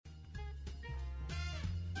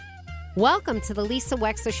Welcome to the Lisa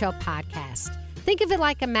Wexler Show podcast. Think of it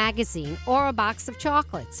like a magazine or a box of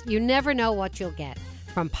chocolates. You never know what you'll get.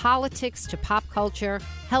 From politics to pop culture,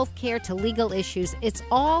 healthcare to legal issues, it's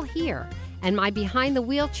all here. And my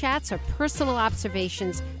behind-the-wheel chats are personal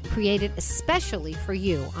observations created especially for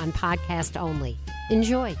you on podcast only.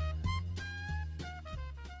 Enjoy.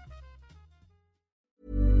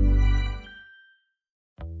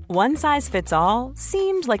 One size fits all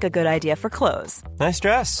seemed like a good idea for clothes. Nice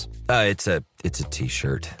dress. It's a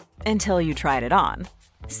t-shirt. Until you tried it on.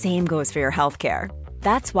 Same goes for your healthcare.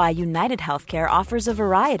 That's why United Healthcare offers a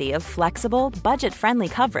variety of flexible, budget-friendly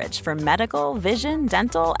coverage for medical, vision,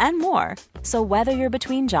 dental, and more. So whether you're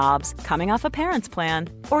between jobs, coming off a parent's plan,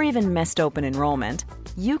 or even missed open enrollment,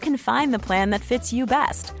 you can find the plan that fits you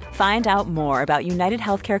best. Find out more about United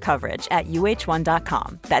Healthcare coverage at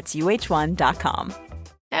uh1.com. That's uh1.com.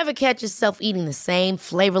 Ever catch yourself eating the same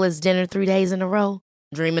flavorless dinner 3 days in a row?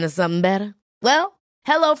 Dreaming of something better? Well,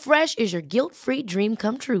 HelloFresh is your guilt-free dream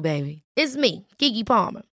come true, baby. It's me, Keke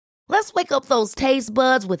Palmer. Let's wake up those taste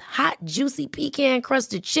buds with hot, juicy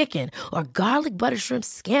pecan-crusted chicken or garlic butter shrimp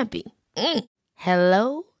scampi.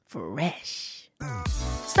 Hello Fresh.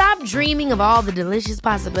 Stop dreaming of all the delicious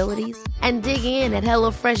possibilities and dig in at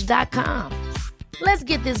HelloFresh.com. Let's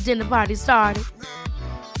get this dinner party started.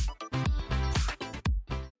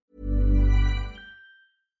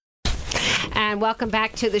 And welcome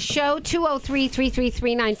back to the show,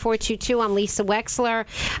 203-333-9422. I'm Lisa Wexler.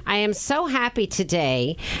 I am so happy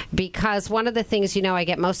today because one of the things, I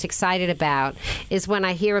get most excited about is when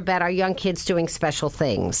I hear about our young kids doing special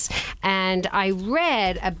things. And I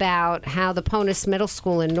read about how the Ponus Middle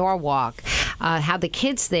School in Norwalk, how the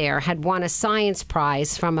kids there had won a science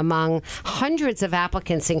prize from among hundreds of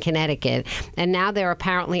applicants in Connecticut. And now they're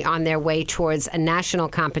apparently on their way towards a national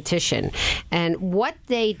competition. And what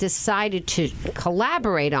they decided to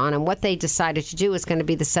collaborate on and what they decided to do is going to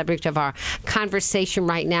be the subject of our conversation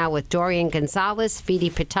right now with Dorian Gonzalez,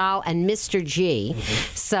 Vidi Patal, and Mr. G.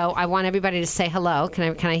 So I want everybody to say hello.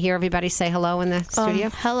 Can I hear everybody say hello in the studio?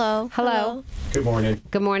 Hello. Hello. Good morning.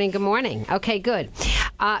 Good morning. Good morning. Okay, good.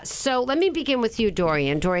 So let me begin with you,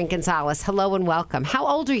 Dorian Gonzalez. Hello and welcome. How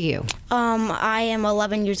old are you? I am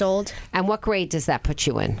 11 years old. And what grade does that put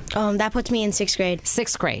you in? That puts me in 6th grade.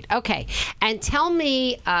 6th grade. Okay. And tell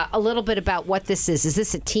me a little bit about what this is. Is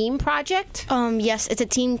this a team project? Yes, it's a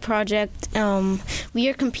team project. We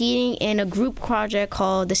are competing in a group project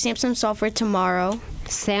called the Samsung Software Tomorrow.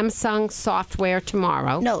 Samsung Software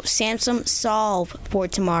Tomorrow. No, Samsung Solve for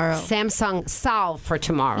Tomorrow. Samsung Solve for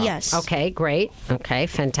Tomorrow. Yes. Okay, great. Okay,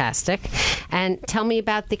 fantastic. And tell me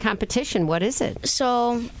about the competition. What is it?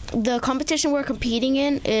 So the competition we're competing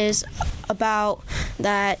in is about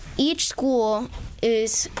that each school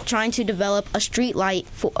is trying to develop a streetlight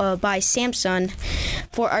by Samsung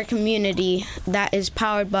for our community that is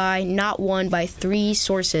powered by not one, by 3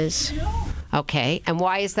 sources. Okay, and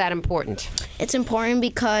why is that important? It's important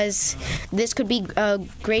because this could be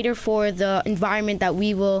greater for the environment that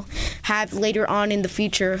we will have later on in the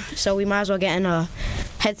future, so we might as well get in a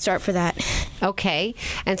head start for that. Okay,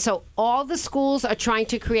 and so all the schools are trying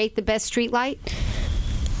to create the best streetlight?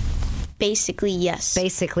 Basically, yes.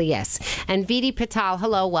 Basically, yes. And Vidi Patal,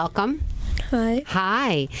 hello, welcome. Hi.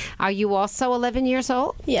 Hi. Are you also 11 years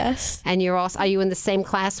old? Yes. And are you in the same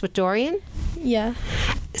class with Dorian? Yeah.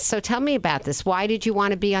 So tell me about this. Why did you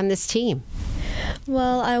want to be on this team?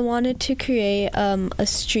 Well, I wanted to create a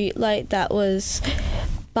street light that was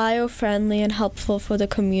bio-friendly and helpful for the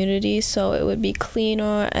community, so it would be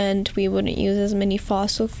cleaner and we wouldn't use as many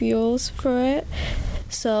fossil fuels for it.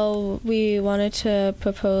 So we wanted to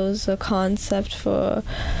propose a concept for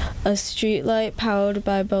a streetlight powered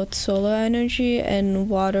by both solar energy and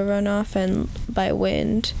water runoff and by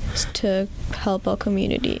wind to help our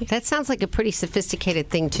community. That sounds like a pretty sophisticated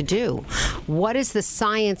thing to do. What is the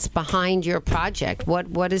science behind your project?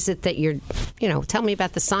 What is it that tell me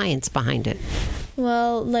about the science behind it.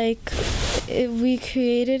 Well, we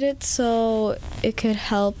created it so it could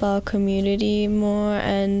help our community more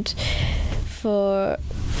and for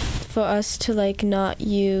us to not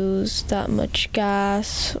use that much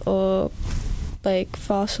gas or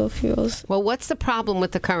fossil fuels. Well, what's the problem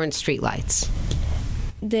with the current streetlights?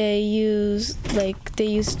 They use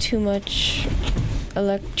too much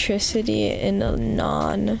electricity in a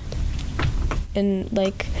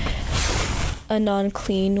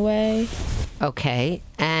non-clean way. Okay,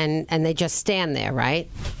 and they just stand there, right?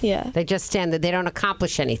 Yeah. They just stand there. They don't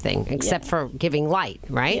accomplish anything except for giving light,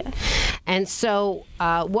 right? Yeah. And so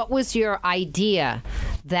what was your idea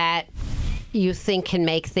that you think can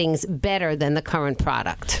make things better than the current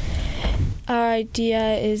product? Our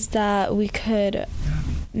idea is that we could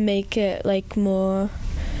make it like more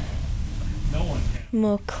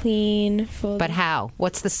clean for. But how?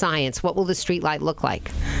 What's the science? What will the streetlight look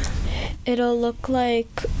like? It'll look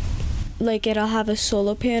like it'll have a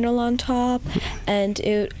solar panel on top, and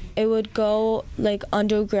it would go like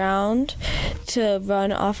underground to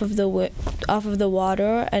run off of the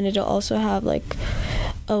water, and it'll also have like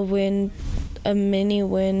a mini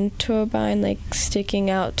wind turbine like sticking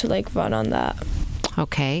out to like run on that.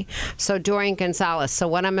 Okay. So Dorian Gonzalez, so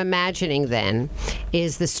what I'm imagining then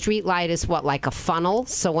is the street light is what, like a funnel?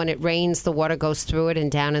 So when it rains, the water goes through it and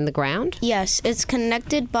down in the ground? Yes, it's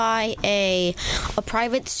connected by a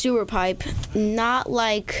private sewer pipe, not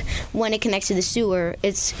like when it connects to the sewer.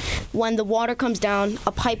 It's when the water comes down,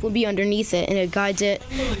 a pipe would be underneath it, and it guides it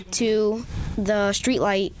to the street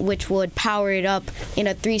light, which would power it up in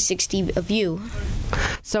a 360 view.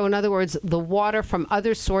 So in other words, the water from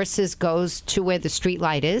other sources goes to where the street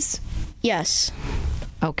light is? Yes.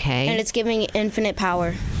 Okay. And it's giving infinite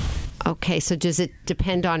power. Okay, so does it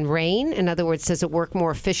depend on rain? In other words, does it work more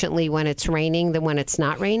efficiently when it's raining than when it's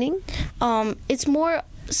not raining? It's more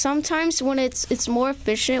sometimes when it's more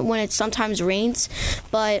efficient when it sometimes rains,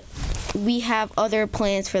 but we have other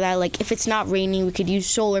plans for that. Like if it's not raining, we could use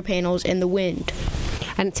solar panels and the wind.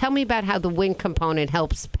 And tell me about how the wind component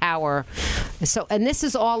helps power. So, and this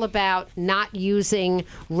is all about not using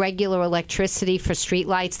regular electricity for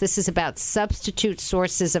streetlights. This is about substitute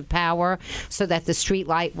sources of power so that the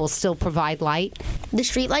streetlight will still provide light. The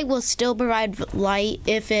streetlight will still provide light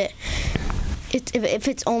if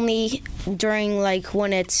it's only during like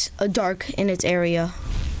when it's dark in its area.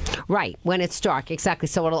 Right, when it's dark, exactly.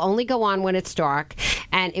 So it'll only go on when it's dark,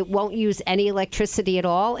 and it won't use any electricity at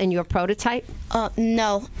all in your prototype?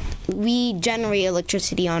 No, we generate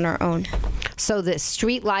electricity on our own. So the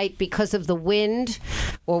street light, because of the wind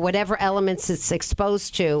or whatever elements it's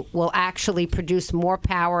exposed to, will actually produce more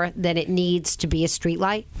power than it needs to be a street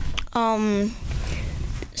light?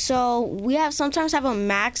 So we sometimes have a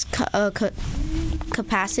max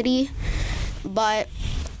capacity, but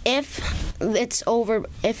if it's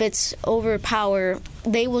over power,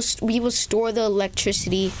 we will store the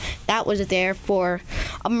electricity that was there for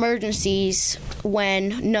emergencies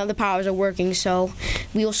when none of the powers are working. So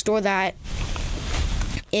we will store that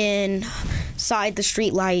inside the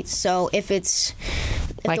street light. So if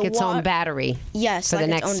like its own battery. Yes, for like the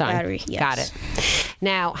next its own time. Battery. Yes. Got it.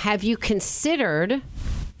 Now, have you considered?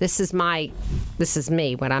 This is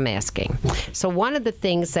me, what I'm asking. So one of the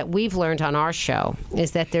things that we've learned on our show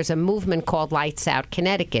is that there's a movement called Lights Out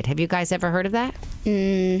Connecticut. Have you guys ever heard of that?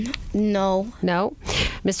 No. No?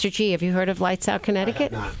 Mr. G, have you heard of Lights Out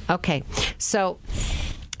Connecticut? I have not. Okay. So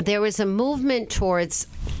there is a movement towards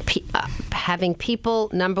having people,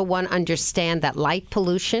 number one, understand that light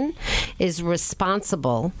pollution is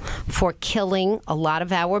responsible for killing a lot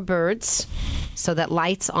of our birds. So that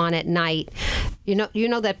lights on at night, you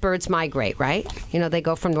know that birds migrate, right? They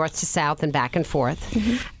go from north to south and back and forth.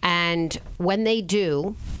 Mm-hmm. And when they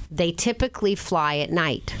do, they typically fly at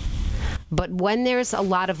night. But when there's a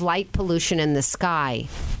lot of light pollution in the sky,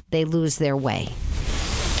 they lose their way.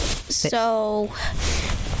 So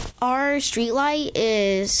our streetlight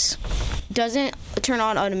doesn't turn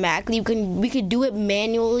on automatically. We could do it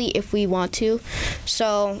manually if we want to.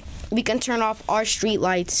 So we can turn off our street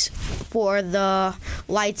lights for the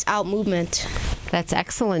lights out movement. That's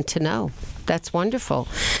excellent to know. That's wonderful.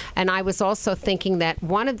 And I was also thinking that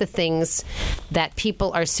one of the things that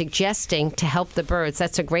people are suggesting to help the birds,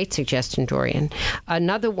 that's a great suggestion, Dorian.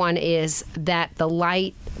 Another one is that the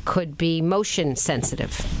light could be motion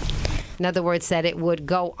sensitive. In other words, that it would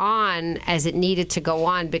go on as it needed to go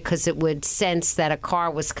on because it would sense that a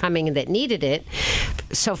car was coming that needed it.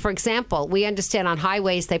 So, for example, we understand on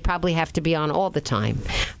highways they probably have to be on all the time.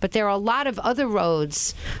 But there are a lot of other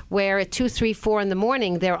roads where at 2, 3, 4 in the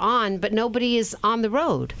morning they're on, but nobody is on the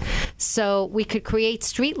road. So we could create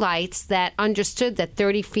street lights that understood that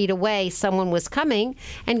 30 feet away someone was coming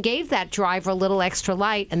and gave that driver a little extra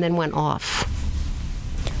light and then went off.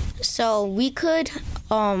 So we could,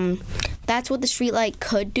 that's what the street light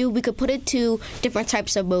could do. We could put it to different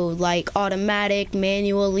types of mode, like automatic,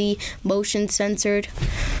 manually, motion censored.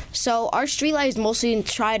 So our street light is mostly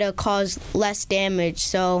try to cause less damage.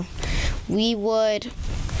 So we would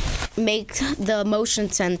make the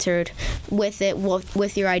motion censored with it,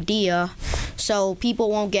 with your idea, so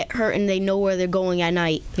people won't get hurt and they know where they're going at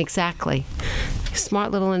night. Exactly.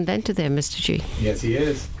 Smart little inventor there, Mr. G. Yes, he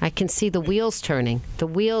is. I can see the wheels turning. The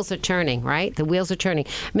wheels are turning, right? The wheels are turning.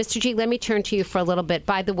 Mr. G, let me turn to you for a little bit.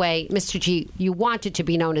 By the way, Mr. G, you wanted to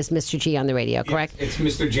be known as Mr. G on the radio, correct? It's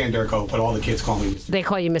Mr. Janderko, but all the kids call me Mr. They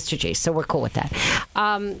call you Mr. G, so we're cool with that.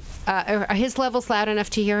 Are his levels loud enough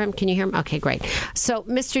to hear him? Can you hear him? Okay, great. So,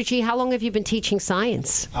 Mr. G, how long have you been teaching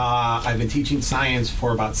science? I've been teaching science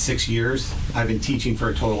for about 6 years. I've been teaching for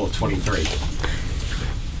a total of 23.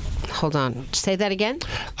 Hold on. Say that again?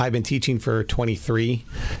 I've been teaching for 23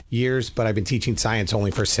 years, but I've been teaching science only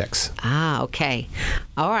for 6. Ah, okay.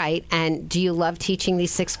 All right. And do you love teaching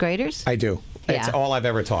these 6th graders? I do. It's all I've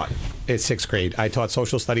ever taught. It's 6th grade. I taught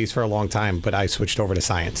social studies for a long time, but I switched over to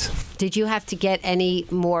science. Did you have to get any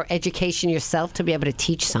more education yourself to be able to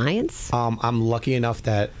teach science? I'm lucky enough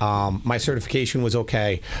that my certification was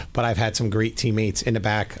okay, but I've had some great teammates in the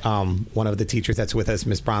back. One of the teachers that's with us,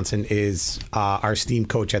 Miss Bronson, is our STEAM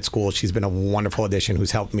coach at school. She's been a wonderful addition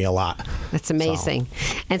who's helped me a lot. That's amazing.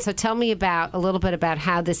 And so tell me a little bit about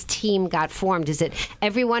how this team got formed. Is it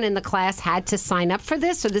everyone in the class had to sign up for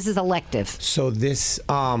this, or this is elective? So this,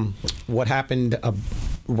 what happened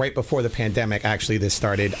right before the pandemic, actually, this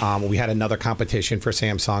started. We had another competition for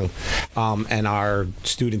Samsung, and our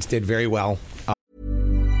students did very well.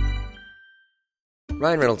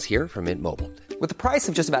 Ryan Reynolds here from Mint Mobile. With the price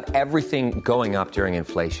of just about everything going up during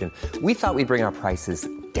inflation, we thought we'd bring our prices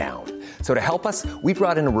down. So to help us, we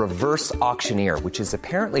brought in a reverse auctioneer, which is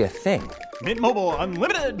apparently a thing. Mint Mobile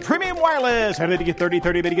Unlimited Premium Wireless. How to get 30,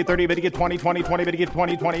 30, bit to get 30, bit to get 20, 20, 20, bit to get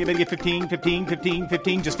 20, 20, bit to get 15, 15, 15,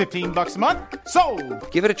 15, just $15 a month?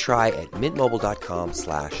 Sold! Give it a try at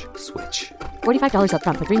mintmobile.com/switch. $45 up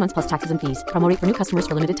front for 3 months plus taxes and fees. Promo rate for new customers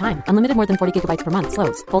for limited time. Unlimited more than 40 gigabytes per month.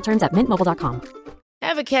 Slows full terms at mintmobile.com.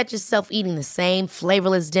 Ever catch yourself eating the same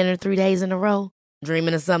flavorless dinner 3 days in a row?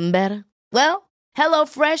 Dreaming of something better? Well,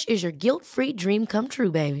 HelloFresh is your guilt-free dream come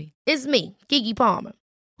true, baby. It's me, Keke Palmer.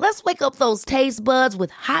 Let's wake up those taste buds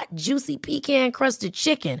with hot, juicy pecan-crusted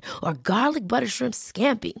chicken or garlic butter shrimp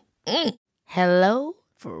scampi. Hello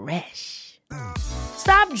Fresh.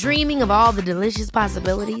 Stop dreaming of all the delicious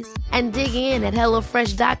possibilities and dig in at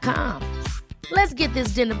HelloFresh.com. Let's get this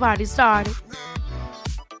dinner party started.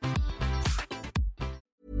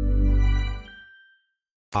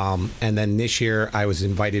 And then this year I was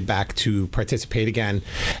invited back to participate again,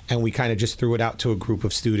 and we kind of just threw it out to a group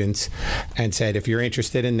of students and said, if you're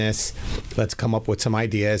interested in this, let's come up with some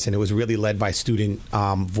ideas. And it was really led by student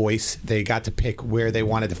voice. They got to pick where they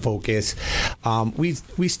wanted to focus. We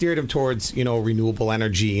steered them towards, renewable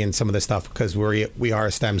energy and some of the stuff because we are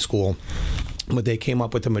a STEM school. But they came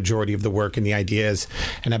up with the majority of the work and the ideas,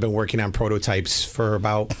 and I've been working on prototypes for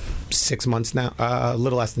about 6 months now, a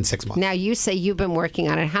little less than 6 months. Now, you say you've been working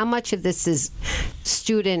on it. How much of this is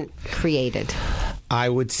student created? I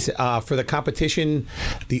would, for the competition,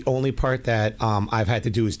 the only part that I've had to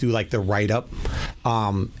do is do like the write-up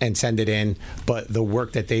and send it in. But the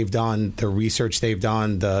work that they've done, the research they've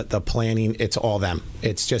done, the planning, it's all them.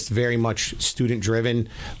 It's just very much student-driven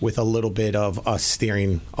with a little bit of us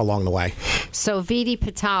steering along the way. So, Vidi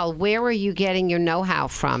Patel, where are you getting your know-how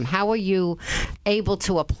from? How are you able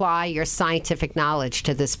to apply your scientific knowledge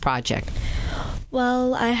to this project?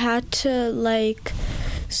 Well, I had to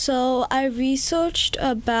so I researched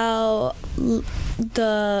about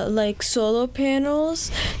the solar panels.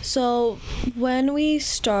 So when we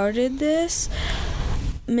started this,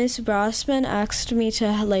 Miss Brassman asked me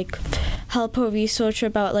to help her research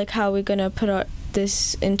about how we're gonna put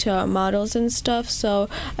this into our models and stuff. So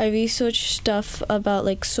I researched stuff about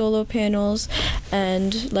solar panels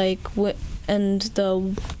and and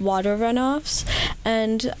the water runoffs,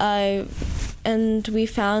 and we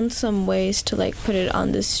found some ways to put it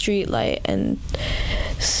on the streetlight and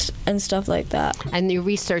stuff like that. And your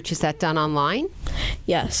research, is that done online?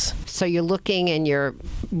 Yes. So you're looking and you're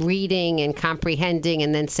reading and comprehending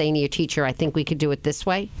and then saying to your teacher, I think we could do it this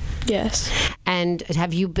way? Yes. And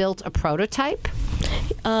have you built a prototype?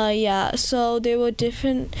 Yeah, so they were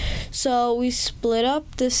different. So we split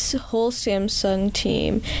up this whole Samsung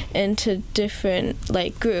team into different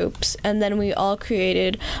groups, and then we all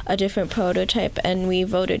created a different prototype, and we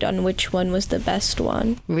voted on which one was the best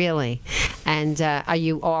one. Really? And are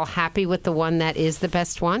you all happy with the one that is the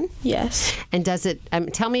best one? Yes. And does it,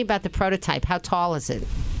 tell me about the prototype. How tall is it?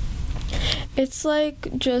 It's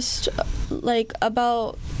just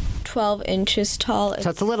about 12 inches tall.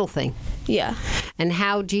 So it's a little thing. Yeah. And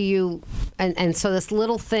how do you, and so this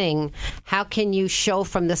little thing, how can you show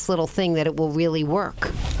from this little thing that it will really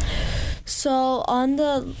work? So on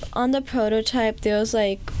the prototype, there was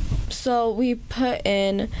so we put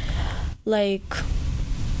in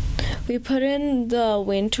we put in the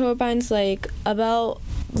wind turbines about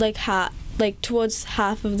towards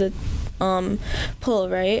half of the pull,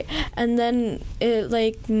 right? And then it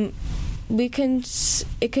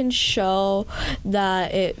it can show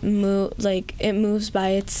that it moves by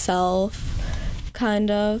itself,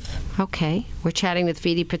 kind of. Okay. We're chatting with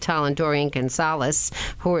Vidi Patel and Dorian Gonzalez,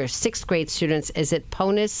 who are 6th grade students. Is it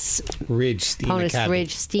Ponus Ridge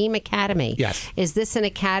Steam Academy? Yes. Is this an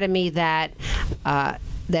academy that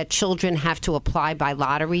that children have to apply by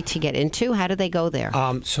lottery to get into? How do they go there?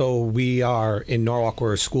 So we are in Norwalk.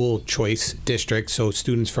 We're a school choice district, so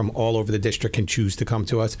students from all over the district can choose to come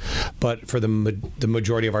to us. But for the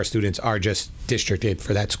majority of our students are just districted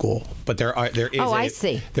for that school. But there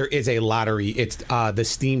is a lottery. It's the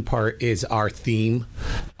STEAM part is our theme.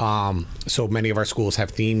 So many of our schools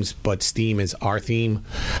have themes, but STEAM is our theme.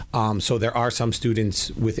 So there are some students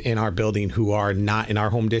within our building who are not in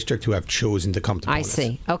our home district who have chosen to come to Bonus. I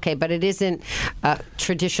see. Okay, but it isn't a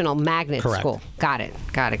traditional magnet Correct. School. Got it.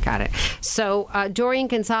 So, Dorian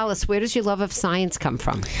Gonzalez, where does your love of science come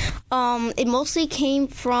from? It mostly came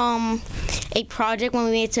from a project when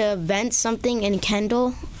we made to invent something in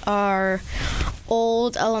Kendall, our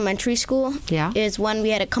old elementary school. Yeah. Is when we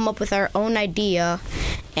had to come up with our own idea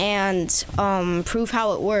and prove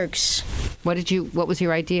how it works. What was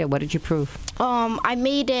your idea? What did you prove? I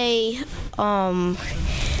made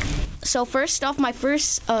So first off, my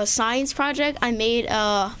first science project, I made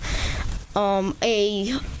a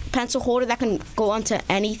pencil holder that can go onto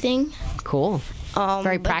anything. Cool.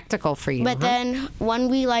 Very practical for you. But then when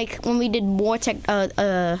we did more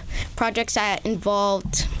projects that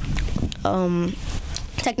involved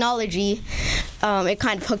technology, it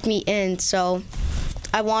kind of hooked me in. So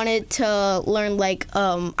I wanted to learn,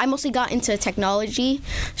 I mostly got into technology,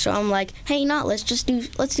 so I'm like, hey, let's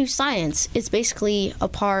do science. It's basically a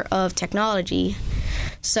part of technology.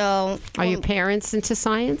 So, are your parents into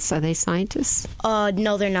science? Are they scientists?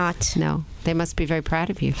 No, they're not. No, they must be very proud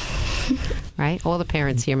of you, right? All the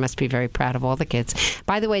parents here must be very proud of all the kids.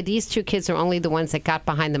 By the way, these 2 kids are only the ones that got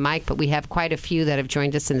behind the mic, but we have quite a few that have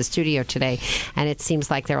joined us in the studio today, and it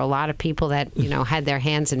seems like there are a lot of people that had their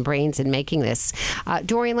hands and brains in making this.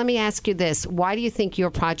 Dorian, let me ask you this: why do you think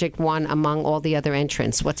your project won among all the other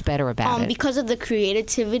entrants? What's better about it? Because of the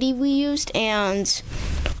creativity we used, and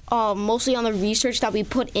mostly on the research that we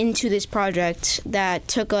put into this project that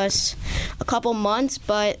took us a couple months,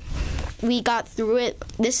 but we got through it.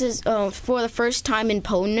 This is for the first time in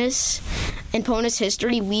Ponus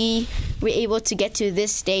history, we were able to get to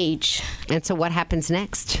this stage. And so what happens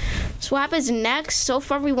next? So what happens next? So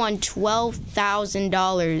far we won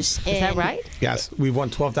 $12,000. Is that right? Yes, we've won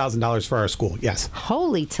 $12,000 for our school. Yes.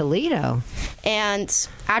 Holy Toledo! And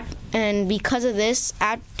because of this,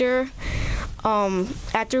 after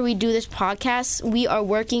we do this podcast, we are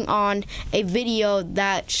working on a video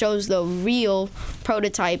that shows the real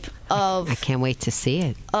prototype of. I can't wait to see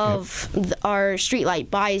it. Of our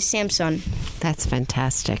Streetlight by Samsung. That's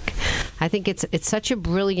fantastic. I think it's such a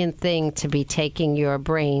brilliant thing to be taking your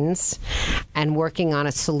brains and working on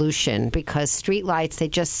a solution, because streetlights, they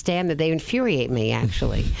just stand there. They infuriate me,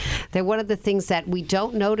 actually. They're one of the things that we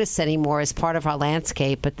don't notice anymore as part of our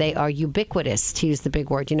landscape, but they are ubiquitous, to use the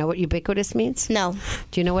big word. Do you know what ubiquitous means? No.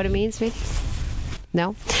 Do you know what it means, Vic?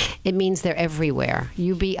 No? It means they're everywhere.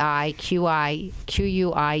 ubiquitous,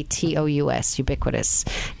 ubiquitous.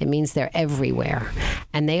 It means they're everywhere.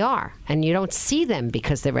 And they are. And you don't see them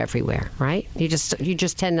because they're everywhere, right? You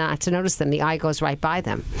just tend not to notice them. The eye goes right by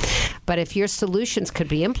them. But if your solutions could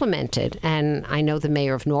be implemented, and I know the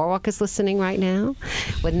mayor of Norwalk is listening right now,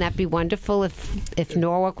 wouldn't that be wonderful if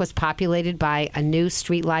Norwalk was populated by a new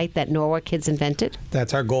streetlight that Norwalk kids invented?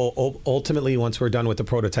 That's our goal. Ultimately, once we're done with the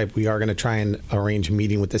prototype, we are going to try and arrange a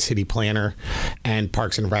meeting with the city planner and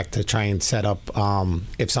Parks and Rec to try and set up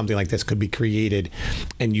if something like this could be created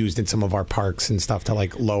and used in some of our parks and stuff to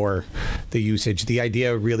lower the usage. The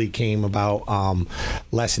idea really came about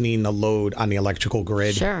lessening the load on the electrical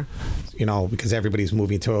grid. Sure. Because everybody's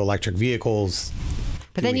moving to electric vehicles.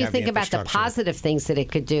 But then you think about the positive things that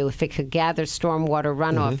it could do. If it could gather stormwater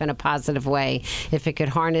runoff in a positive way, if it could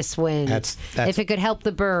harness wind, if it could help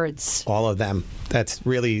the birds. All of them. That's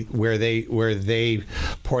really where they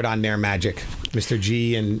poured on their magic. Mr.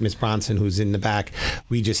 G and Ms. Bronson, who's in the back,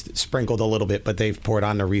 we just sprinkled a little bit, but they've poured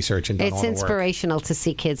on the research and done all the work. It's inspirational to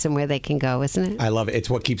see kids and where they can go, isn't it? I love it. It's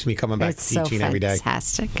what keeps me coming back to teaching every day. It's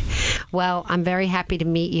fantastic. Well, I'm very happy to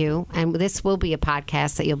meet you, and this will be a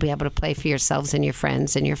podcast that you'll be able to play for yourselves and your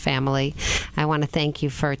friends and your family. I want to thank you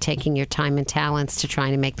for taking your time and talents to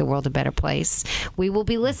trying to make the world a better place. We will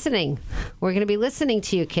be listening. We're going to be listening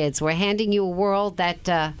to you, kids. We're handing you a world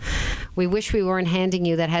that We wish we weren't handing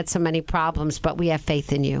you that had so many problems, but we have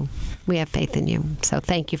faith in you. We have faith in you. So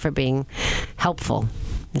thank you for being helpful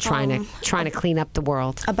and trying to clean up the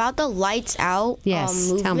world. About the lights out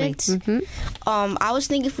movement. Tell me. Mm-hmm. I was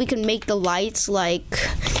thinking if we could make the lights like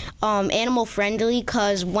animal friendly,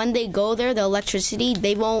 because when they go there, the electricity,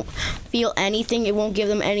 they won't feel anything. It won't give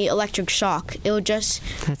them any electric shock. It will just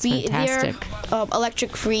be there,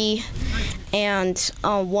 electric free, and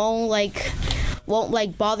won't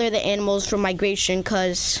bother the animals for migration,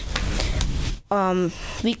 because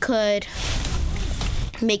we could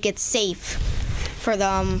make it safe for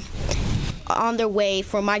them on their way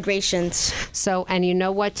for migrations. So, and you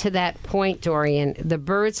know what, to that point, Dorian, the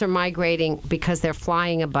birds are migrating because they're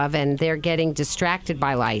flying above and they're getting distracted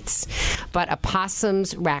by lights. But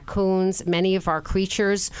opossums, raccoons, many of our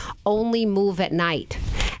creatures only move at night,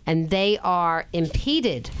 and they are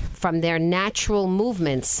impeded from their natural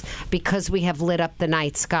movements because we have lit up the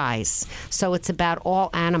night skies. So it's about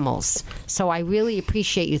all animals. So I really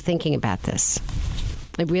appreciate you thinking about this.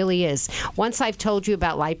 It really is. Once I've told you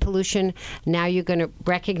about light pollution, now you're going to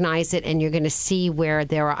recognize it, and you're going to see where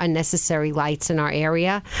there are unnecessary lights in our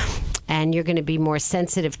area, and you're going to be more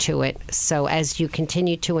sensitive to it. So as you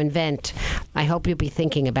continue to invent, I hope you'll be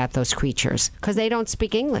thinking about those creatures, because they don't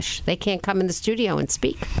speak English. They can't come in the studio and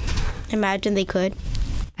speak. Imagine they could.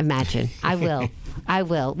 Imagine. I will. I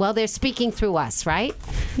will. Well, they're speaking through us, right?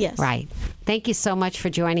 Yes. Right. Thank you so much for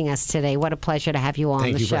joining us today. What a pleasure to have you on the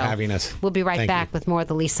show. Thank you for having us. We'll be right back with more of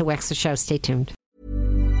the Lisa Wexler Show. Stay tuned.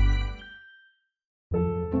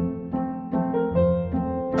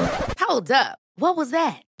 Hold up. What was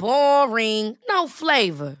that? Boring. No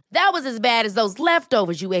flavor. That was as bad as those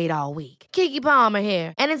leftovers you ate all week. Keke Palmer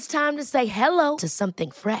here. And it's time to say hello to something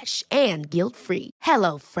fresh and guilt-free.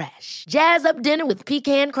 Hello Fresh. Jazz up dinner with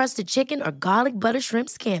pecan-crusted chicken or garlic butter shrimp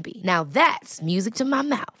scampi. Now that's music to my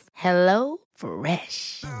mouth. Hello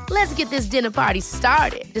Fresh. Let's get this dinner party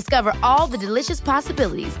started. Discover all the delicious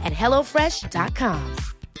possibilities at HelloFresh.com.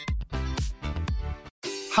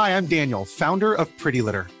 Hi, I'm Daniel, founder of Pretty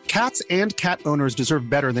Litter. Cats and cat owners deserve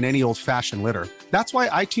better than any old-fashioned litter. That's why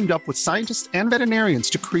I teamed up with scientists and veterinarians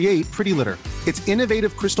to create Pretty Litter. Its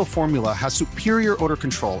innovative crystal formula has superior odor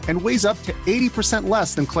control and weighs up to 80%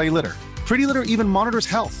 less than clay litter. Pretty Litter even monitors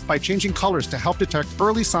health by changing colors to help detect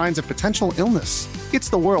early signs of potential illness. It's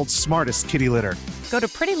the world's smartest kitty litter. Go to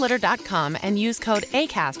prettylitter.com and use code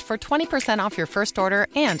ACAST for 20% off your first order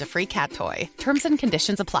and a free cat toy. Terms and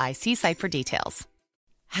conditions apply. See site for details.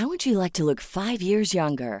 How would you like to look 5 years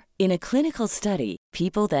younger? In a clinical study,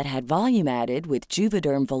 people that had volume added with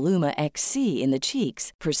Juvederm Voluma XC in the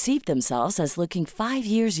cheeks perceived themselves as looking 5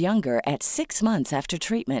 years younger at 6 months after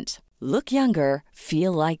treatment. Look younger,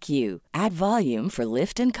 feel like you. Add volume for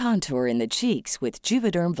lift and contour in the cheeks with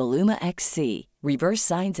Juvederm Voluma XC. Reverse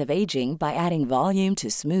signs of aging by adding volume to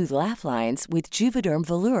smooth laugh lines with Juvederm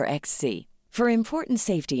Volure XC. For important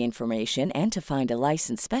safety information and to find a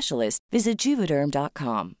licensed specialist, visit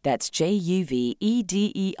Juvederm.com. That's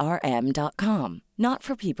JUVEDERM.com. Not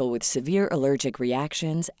for people with severe allergic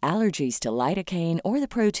reactions, allergies to lidocaine, or the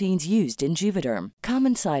proteins used in Juvederm.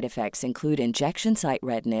 Common side effects include injection site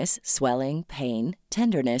redness, swelling, pain,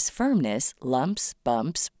 tenderness, firmness, lumps,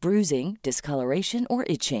 bumps, bruising, discoloration, or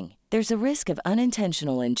itching. There's a risk of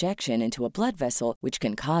unintentional injection into a blood vessel, which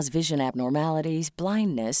can cause vision abnormalities,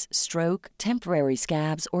 blindness, stroke, temporary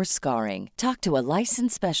scabs, or scarring. Talk to a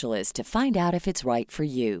licensed specialist to find out if it's right for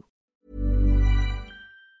you.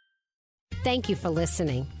 Thank you for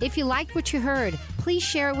listening. If you liked what you heard, please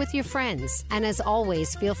share it with your friends. And as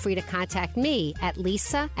always, feel free to contact me at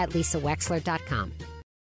lisa@lisawexler.com.